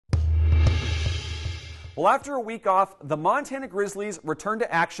Well, after a week off, the Montana Grizzlies return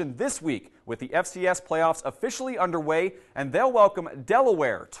to action this week with the FCS playoffs officially underway, and they'll welcome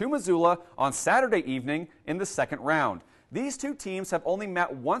Delaware to Missoula on Saturday evening in the second round. These two teams have only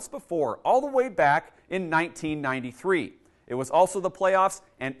met once before, all the way back in 1993. It was also the playoffs,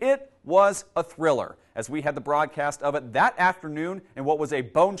 and it was a thriller, as we had the broadcast of it that afternoon in what was a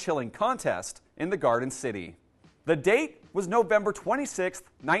bone-chilling contest in the Garden City. The date was November 26,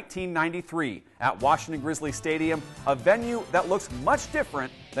 1993, at Washington-Grizzly Stadium, a venue that looks much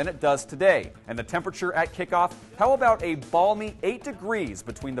different than it does today. And the temperature at kickoff, how about a balmy 8 degrees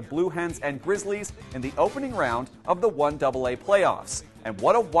between the Blue Hens and Grizzlies in the opening round of the 1AA playoffs. And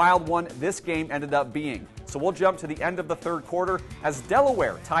what a wild one this game ended up being. So we'll jump to the end of the third quarter as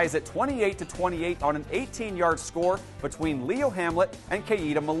Delaware ties it 28-28 on an 18-yard score between Leo Hamlet and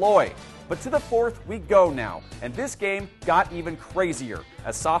Keita Malloy. But to the fourth we go now, and this game got even crazier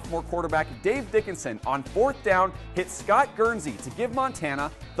as sophomore quarterback Dave Dickinson on fourth down hit Scott Guernsey to give Montana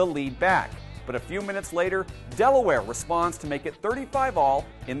the lead back. But a few minutes later, Delaware responds to make it 35-all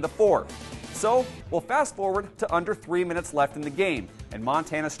in the fourth. So we'll fast forward to under 3 minutes left in the game, and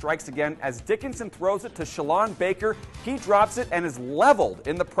Montana strikes again as Dickinson throws it to Shalon Baker. He drops it and is leveled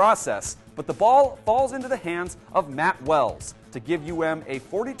in the process, but the ball falls into the hands of Matt Wells to give UM a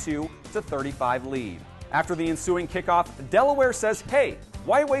 42-35 lead. After the ensuing kickoff, Delaware says, hey,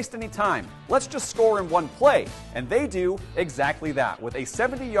 why waste any time? Let's just score in one play. And they do exactly that with a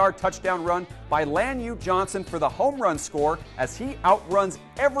 70-yard touchdown run by Lanyu Johnson for the home run score as he outruns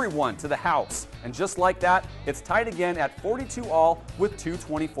everyone to the house. And just like that, it's tied again at 42-all with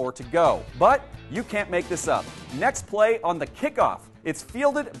 2:24 to go. But you can't make this up. Next play on the kickoff, it's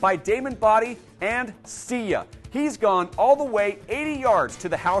fielded by Damon Body, and see ya. He's gone all the way 80 yards to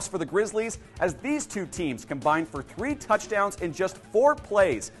the house for the Grizzlies as these two teams combined for 3 touchdowns in just 4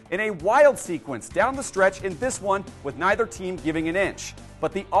 plays in a wild sequence down the stretch in this one with neither team giving an inch.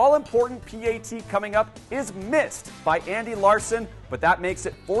 But the all-important PAT coming up is missed by Andy Larson, but that makes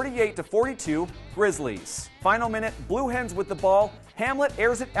it 48-42 Grizzlies. Final minute, Blue Hens with the ball. Hamlet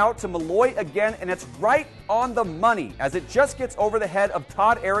airs it out to Malloy again, and it's right on the money as it just gets over the head of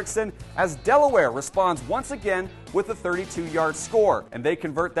Todd Erickson as Delaware responds once again with a 32-yard score. And they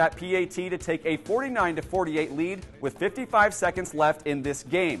convert that PAT to take a 49-48 lead with 55 seconds left in this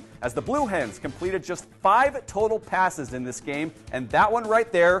game, as the Blue Hens completed just 5 total passes in this game, and that one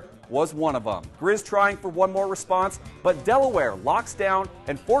right there was one of them. Griz trying for one more response, but Delaware locks down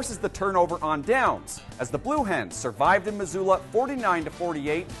and forces the turnover on downs as the Blue Hens survived in Missoula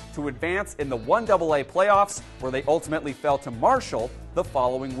 49-48 to advance in the 1AA playoffs, where they ultimately fell to Marshall the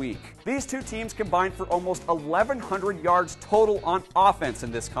following week. These two teams combined for almost 1,100 yards total on offense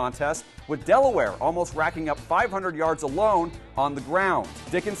in this contest, with Delaware almost racking up 500 yards alone on the ground.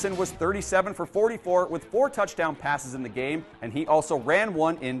 Dickinson was 37 for 44 with 4 touchdown passes in the game, and he also ran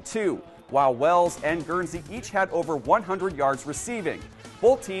one in 2, while Wells and Guernsey each had over 100 yards receiving.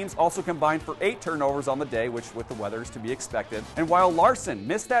 Both teams also combined for 8 turnovers on the day, which with the weather is to be expected. And while Larson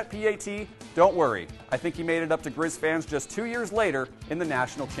missed that PAT, don't worry. I think he made it up to Griz fans just 2 years later in the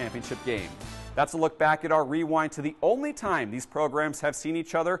national championship game. That's a look back at our rewind to the only time these programs have seen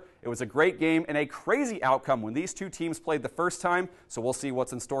each other. It was a great game and a crazy outcome when these two teams played the first time, so we'll see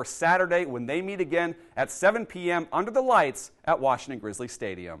what's in store Saturday when they meet again at 7 p.m. under the lights at Washington-Grizzly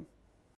Stadium.